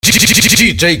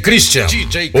DJ Cristian,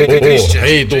 o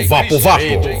rei do Vapo Vapo.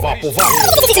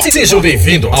 Sejam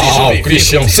bem-vindos ao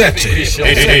Cristian 7,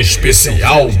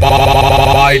 especial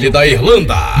baile da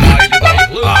Irlanda.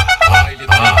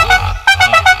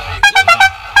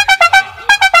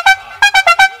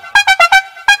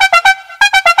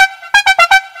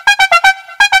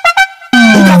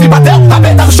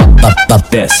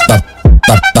 Desce,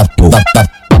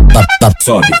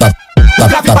 sobe,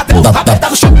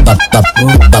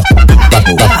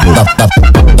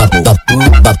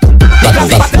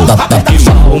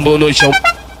 Pombo no chão,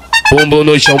 pombo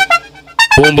no chão,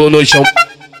 pombo no chão,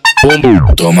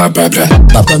 pombo. toma pedra.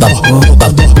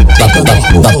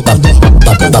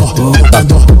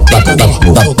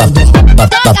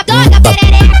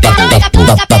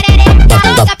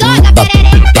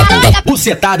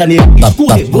 Bucetada nele,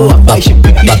 escorregou, vai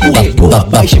escorregou,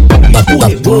 vai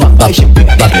escorregou, vai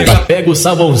escorregou. Pega o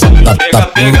sabãozinho,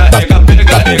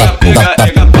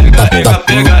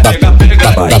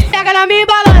 pega na minha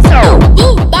balança,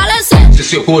 balança. se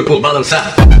seu corpo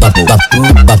balançar.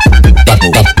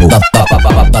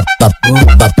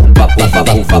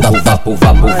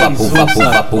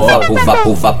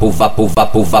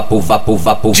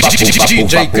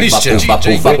 DJ Cristian,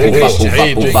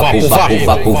 rei do Vapo Vapo.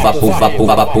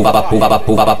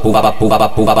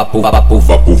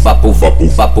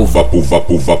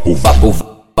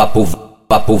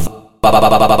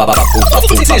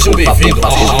 Sejam bem-vindos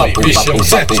ao Cristian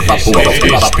 7,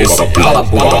 especial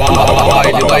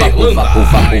baile da Irlanda.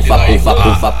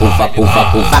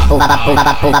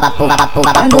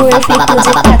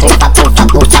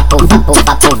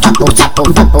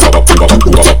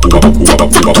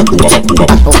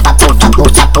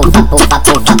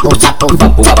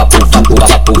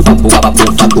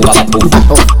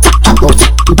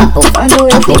 Quando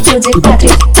eu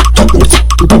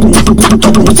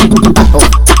fico de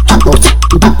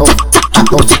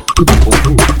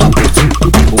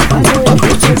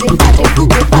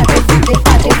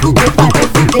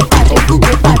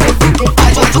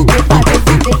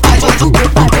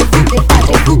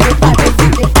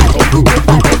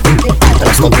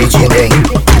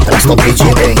elas tão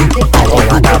pedindo, hein? Vamos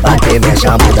lá bater, mexe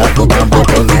a muda, com tambor,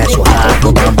 tu mexe o rato,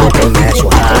 com tambor, tu mexe o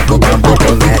rato, com tambor,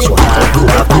 tu mexe o rato.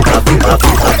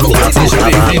 Sejam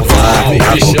bem-vindos ao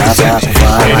Cristian 7,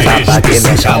 Bater,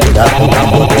 mexe a muda, com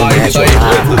tambor, tu mexe o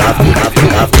rato.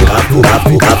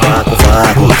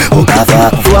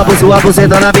 Tua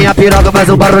buceta na minha piroca faz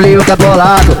um barulhinho que é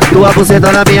bolado. Tua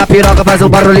buceta na minha piroca faz um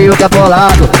barulhinho que é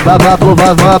bolado. Vapo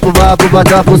vapo,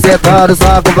 bate a buceta no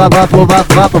saco. Vapo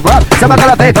vapo. Chama que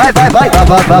ela vem, vai.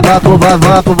 Vapo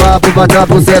vapo, bate a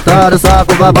buceta no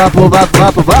saco. Vapo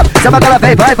vapo. Chama que ela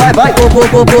vem, vai.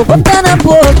 Vou botar na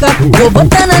boca, vou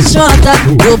botar na chota,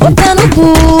 vou botar no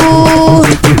cu.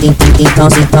 Então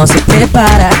se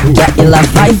prepara, que ela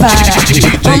vai varar.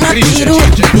 Toma piru.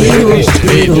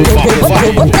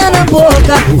 Vou botar na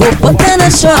boca, vou botar na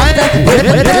chota.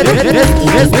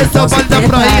 Esse é o baile da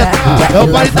praia, é o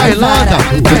baile da Irlanda.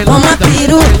 Toma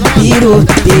piru.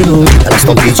 Elas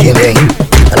tão pedindo,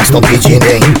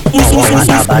 hein? Vamos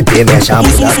lá bater, mexe a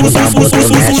muda, com tambor, tu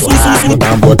mexe o rato, com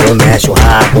tambor, tu mexe o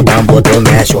rato, com tambor, tu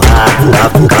mexe o rato.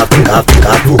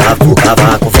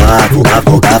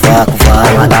 Vapo.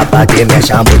 Vamos lá bater,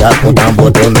 mexe a muda, com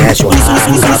tambor, tu mexe o rato.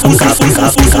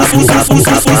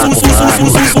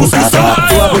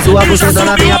 Tua buceta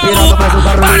na minha piroca faz um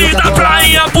barulho. Baile da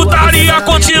praia, putaria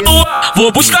continua.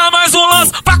 Vou buscar mais um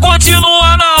lance pra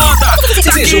continuar na onda.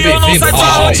 Sejam bem-vindos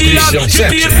ao Cristian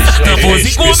 7,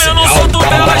 Tamborzinho comendo solto,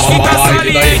 elas ficam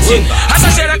saliente.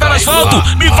 Rasta xereca no asfalto,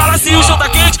 me fala se o chão tá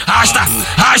quente. Rasta,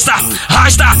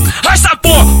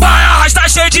 pô, vai arrastar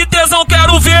cheio de tesão,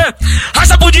 quero ver.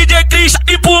 Rasta pro DJ Cristian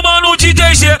e pro mano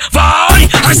DJ G. Vai,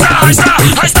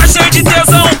 rasta cheio de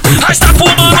tesão. Rasta pro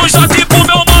mano J e pro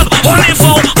meu mano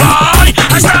Olivão. Vai,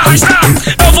 rasta,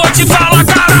 eu vou te falar,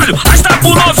 caralho. Rasta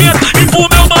pro 90 e pro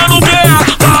meu mano BA.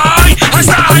 Vai,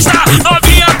 rasta,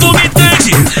 novinha tu me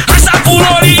entende. Rasta pro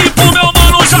Lori e pro meu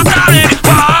mano JN.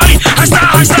 Vai, rasta,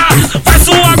 faz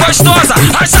sua gostosa.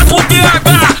 Rasta pro PH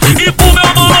e pro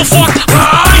meu mano Foca.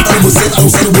 Vai.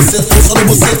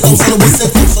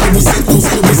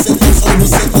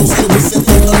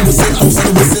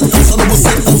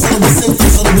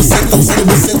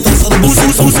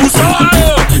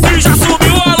 E já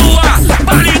subiu a lua.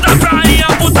 Baile da praia,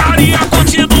 putaria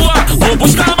continua. Vou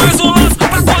buscar mais um lance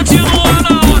pra continuar na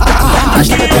onda.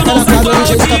 Arrasta a pepeca na quadra do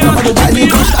jeito que a tropa do baile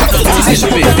gosta. Sejam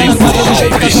bem-vindos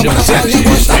ao Cristian 7,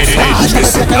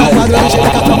 especial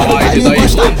baile da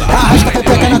Irlanda. Arrasta a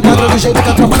pepeca na quadra do jeito que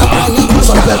a tropa do baile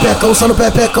gosta.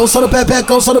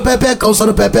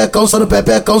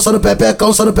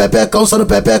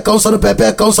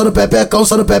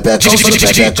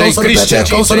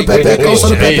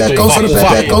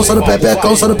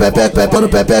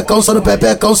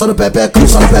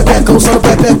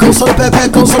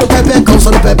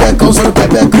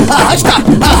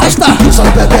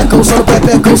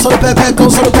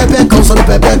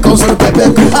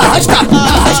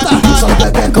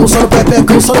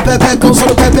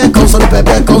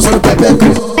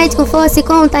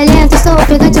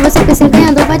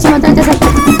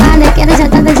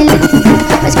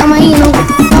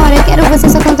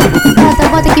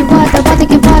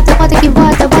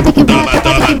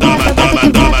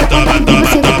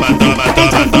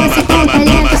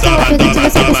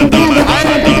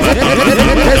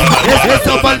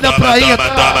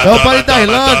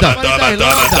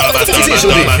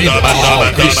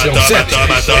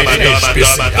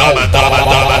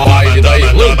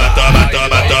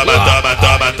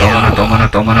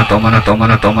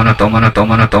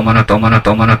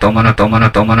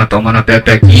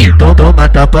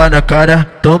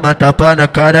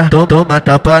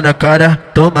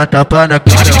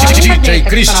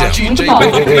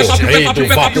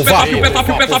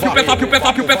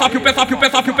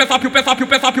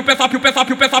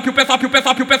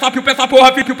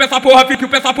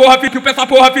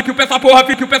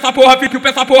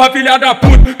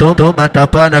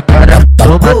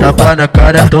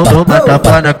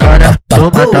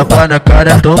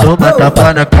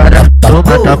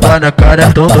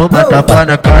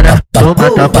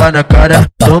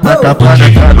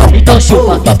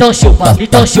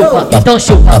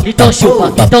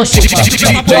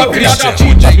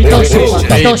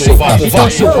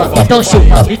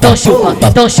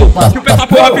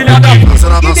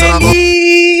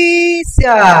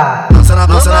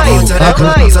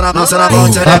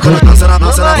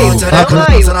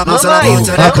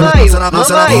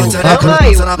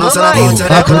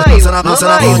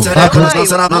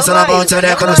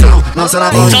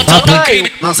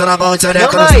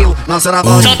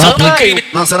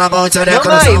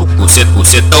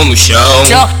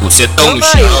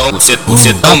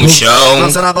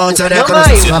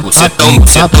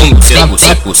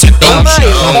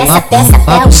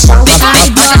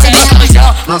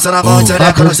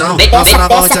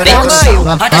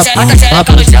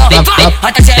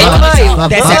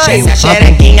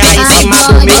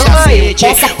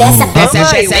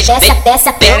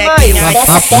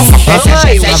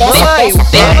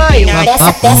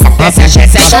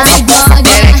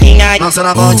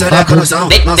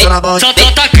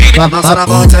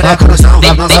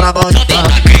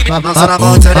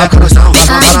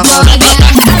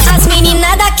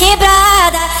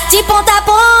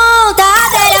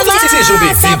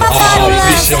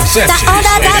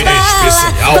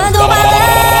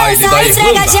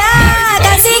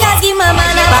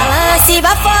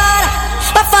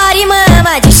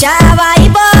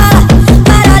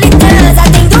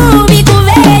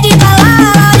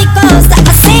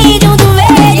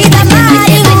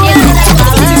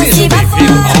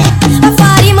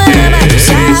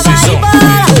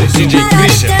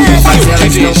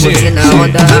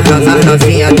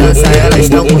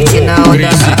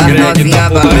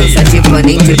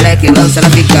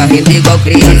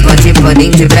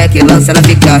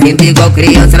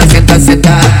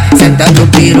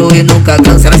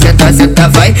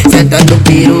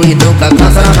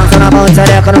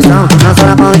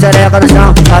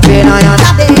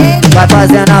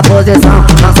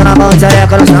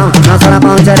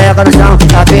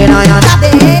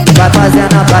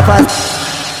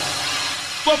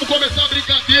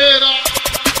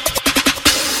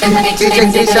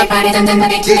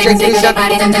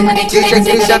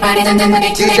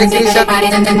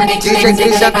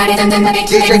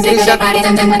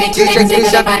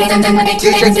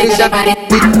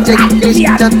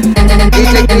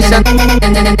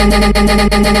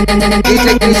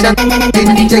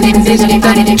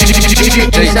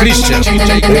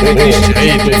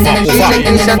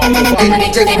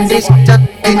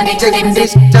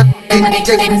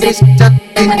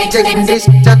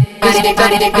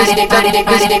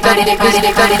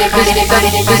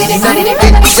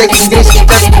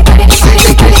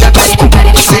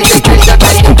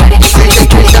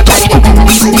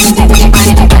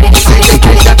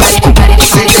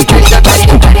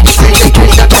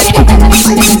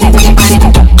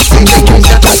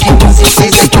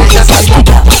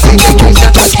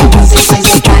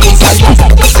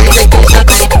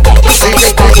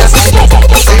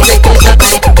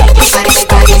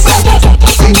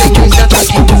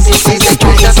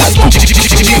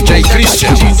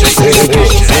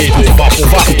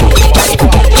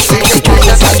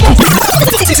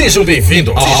 Sejam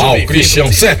bem-vindos ao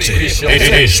Cristian 7,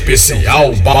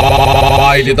 especial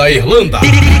baile da Irlanda.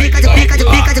 Pica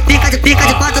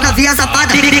de quatro na via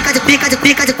safada.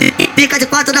 Pica de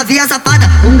quatro na via safada.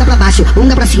 Bunda pra baixo,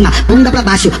 bunda pra cima, bunda pra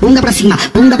baixo, bunda pra cima,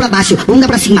 bunda pra baixo, bunda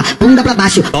pra cima, bunda pra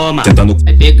baixo. Toma. Tentando.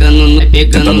 É pegando, é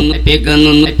pegando, é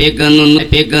pegando, é pegando, é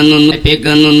pegando, é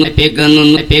pegando, é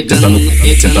pegando, é pegando,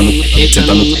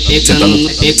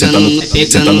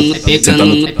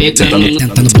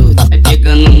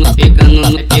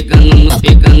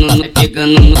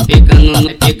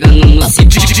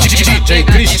 DJ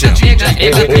Cristian,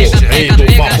 rei do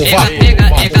Vapo Vapo.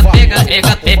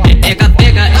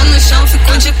 Eu no chão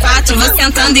fico de quatro, vou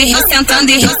sentando e rio,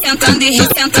 sentando e rio, sentando e rio,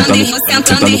 sentando e rio,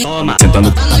 sentando e rio.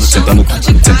 Tentando.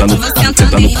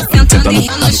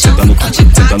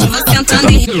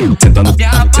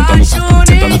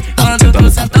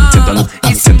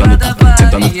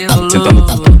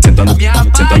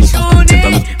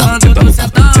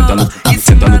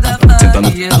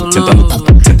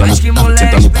 Acho que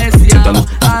mulher especial.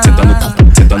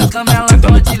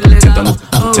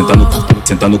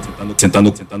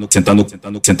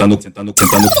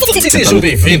 Sejam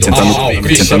bem-vindos ao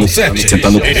Cristian 7,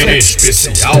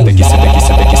 especial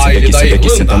baile da Irlanda.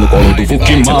 Senta no colo do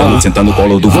Vukimal. Senta no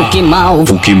colo do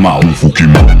Vukimal.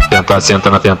 Tenta, senta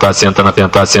na tenta, senta na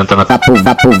tenta, senta na Vapo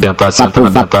Vapo. Tenta, senta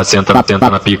na tenta, senta na tenta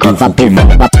na pica Vukimal.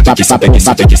 Que sabe,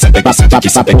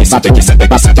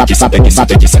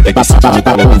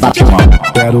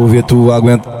 quero ver tu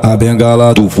aguentar a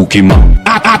bengala do Vukimal.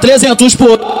 A 300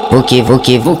 por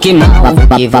Vukimal.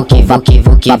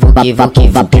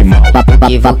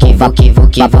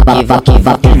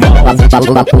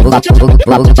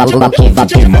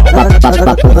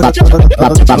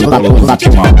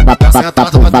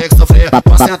 Sentado vai ter que sofrer,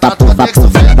 sentado vai ter que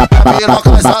sofrer. A piroca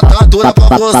vai soltar dura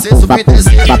pra você subir e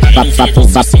descer.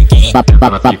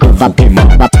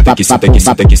 Que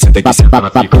senta na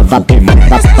pica Vukimal.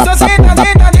 Só sentadão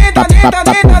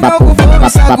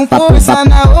com força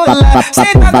na ola.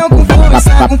 Sentadão com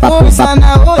força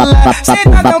na ola.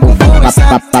 Sentadão com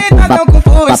força,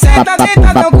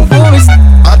 sentadão com força.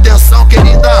 Atenção,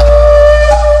 querida.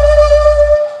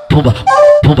 Pumba,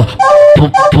 pumba,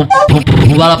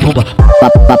 pumba la pumba.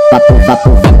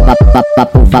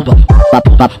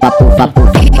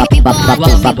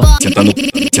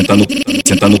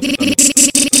 Sentando.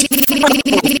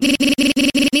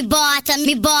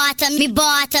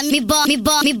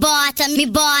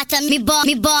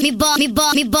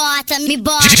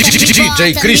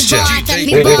 DJ Cristian,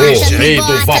 rei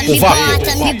do Vapo Vapo.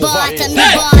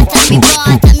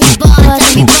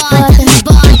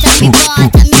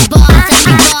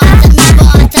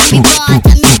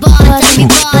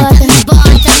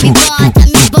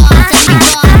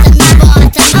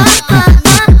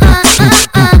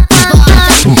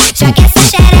 Já que essa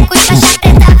xereca e faixa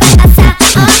preta vai passar.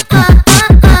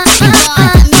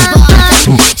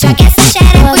 Já que essa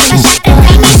xereca e faixa preta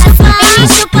vem me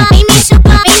chupar, vem me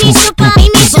chupar, vem me chupar, vem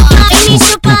me chupar, vem me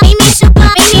chupar, vem me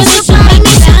chupar, vem me chupar,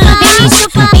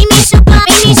 vem me chupar, vem me chupar, vem me chupar,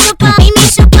 vem me chupar, vem me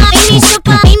chupar, vem me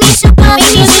chupar, vem me chupar,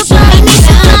 vem me chupar, vem me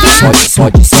chupar.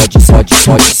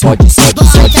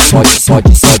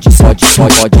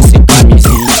 Pode sem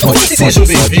camisinha. Sejam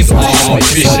bem-vindos ao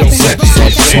Cristian 7,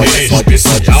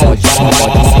 especial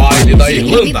baile da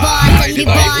Irlanda.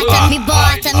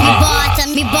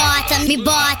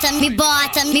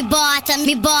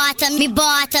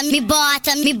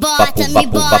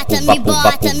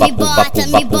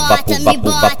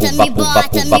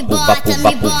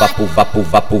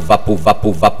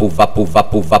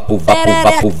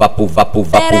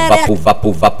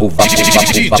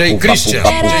 DJ Cristian,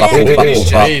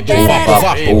 rei do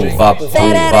Vapo Vapo.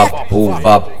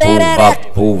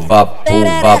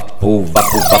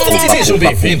 Sejam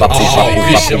bem-vindos ao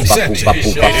Cristian 7,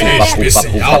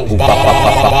 especial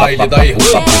baile da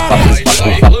Irlanda.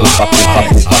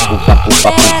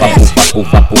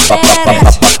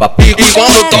 E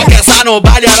quando toca essa no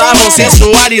baile, elas vão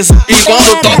sensualizar. E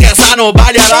quando toca essa no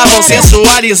baile, elas vão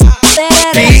sensualizar.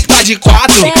 Quem tá de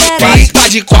quatro, quem tá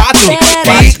de quatro,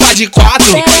 quem tá de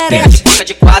quatro, fica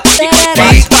de quatro.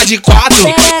 Quem tá de quatro,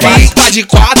 quem tá de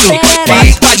quatro,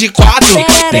 quem tá de quatro,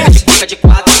 fica de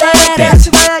quatro.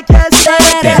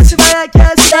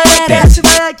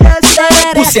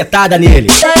 Bucetada nele.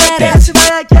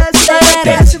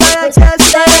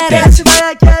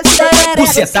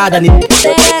 Bucetada nele.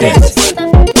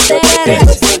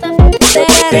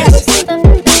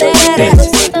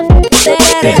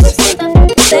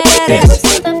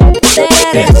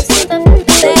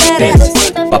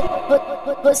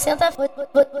 Você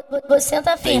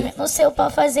tá firme no seu pau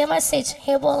fazer macete,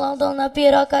 rebolando na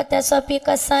piroca até sua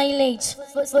pica sair leite.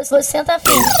 Você tá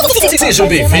firme. Sejam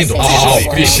bem-vindos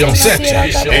ao Cristian 7,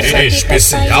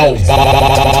 especial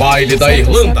baile da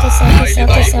Irlanda.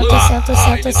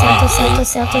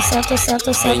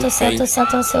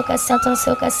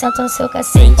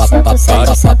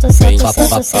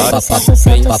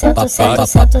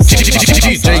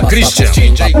 DJ Cristian,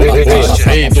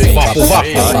 rei do Vapo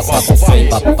Vapo.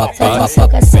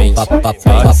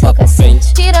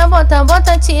 Tira,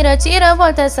 bota, tira,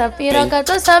 bota essa piroca.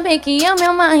 Tu sabe que eu me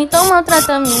amarro, então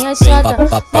maltrata minha chota.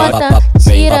 Bota,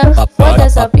 tira, bota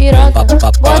essa piroca.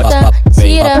 Bota,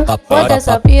 tira, bota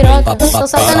essa piroca. Então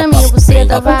soca na minha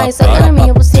buceta, vai. Soca na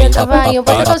minha buceta, vai. Eu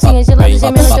boto a calcinha de lado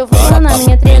gemendo, eu vou na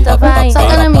minha treta, vai.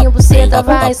 Soca na minha buceta,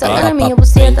 vai. Soca na minha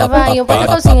buceta, vai. Eu boto a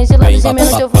calcinha de lado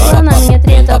gemendo, eu vou na minha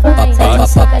treta, vai.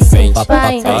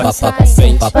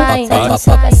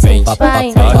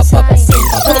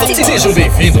 Sejam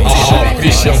bem-vindos ao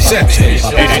Cristian 7,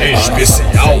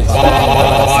 especial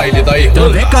baile da Irlanda.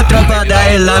 Vem com a tropa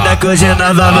da Irlanda que hoje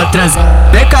nós vamos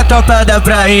transar. Vem com a tropa da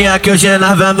prainha que hoje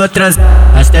nós vamos transar.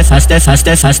 Rasta essa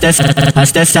buceca,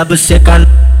 rasta essa buceca,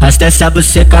 rasta essa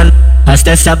buceca,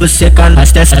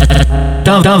 rasta essa.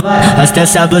 Então, rasta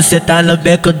essa buceta no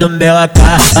beco do meu AK.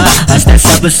 Rasta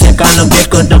essa buceca no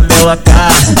beco do meu AK.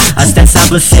 Rasta essa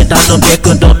buceta no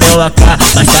beco do meu AK.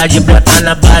 Mais tarde brota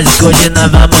na base que hoje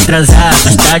nós vamos transar.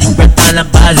 Mais tarde brota na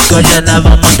base que hoje nós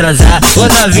vamos transar. Ô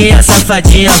novinha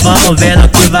safadinha, vamos ver no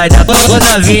que vai dar. Ô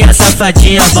novinha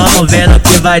safadinha, vamos ver no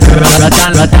que vai dar.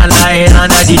 Brota na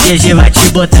Irlanda, DJ vai te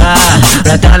botar.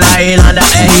 Brota na Irlanda,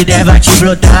 R10 vai te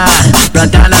brotar.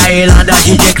 Brota na Irlanda,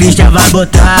 DJ Cristian vai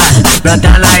botar. Brota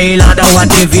na Irlanda, o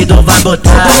atrevido vai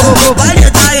botar. O baile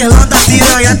da Irlanda,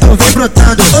 piranha, tu vem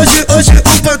brotando. Hoje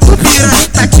o banco piranha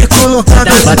tá te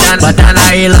colocando. Bota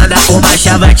na Irlanda, o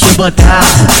Macha vai te botar.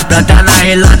 Brota na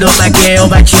Irlanda, o Maqueu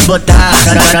vai te botar.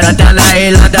 Brota na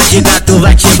Irlanda, de gato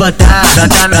vai te botar.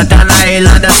 Brota na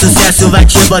Irlanda, sucesso vai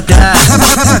te botar.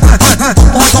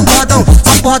 Só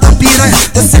porradão piranha,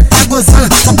 você tá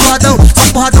gozando. Só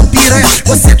porradão piranha,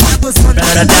 você tá gozando.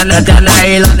 Brota na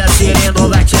Irlanda, Sireno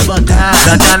vai te botar.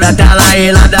 Brota na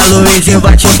Irlanda, Luizinho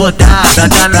vai te botar.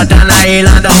 Brota na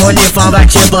Irlanda, Rolifão vai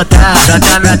te botar.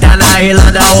 Brota na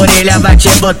Irlanda, Orelha vai te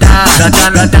botar. Brota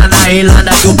na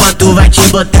Irlanda, que o Pantu vai te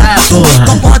botar, porra.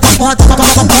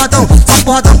 Só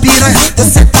porradão piranha,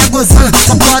 você tá gozando.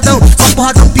 Só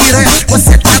porradão piranha,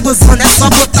 você tá gozando. É só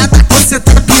botada, você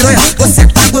tá piranha. Você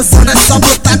tá gozando, é só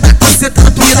botada, você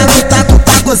tá piranha. Tu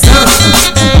tá gozando.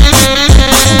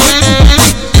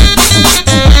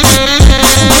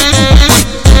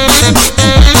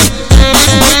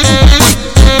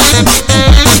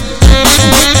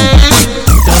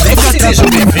 Sejam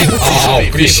bem-vindos ao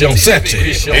Cristian 7,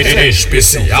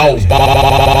 especial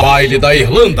baile da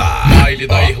Irlanda.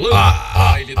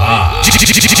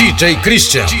 DJ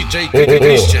Cristian,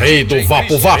 o rei do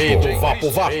Vapo Vapo.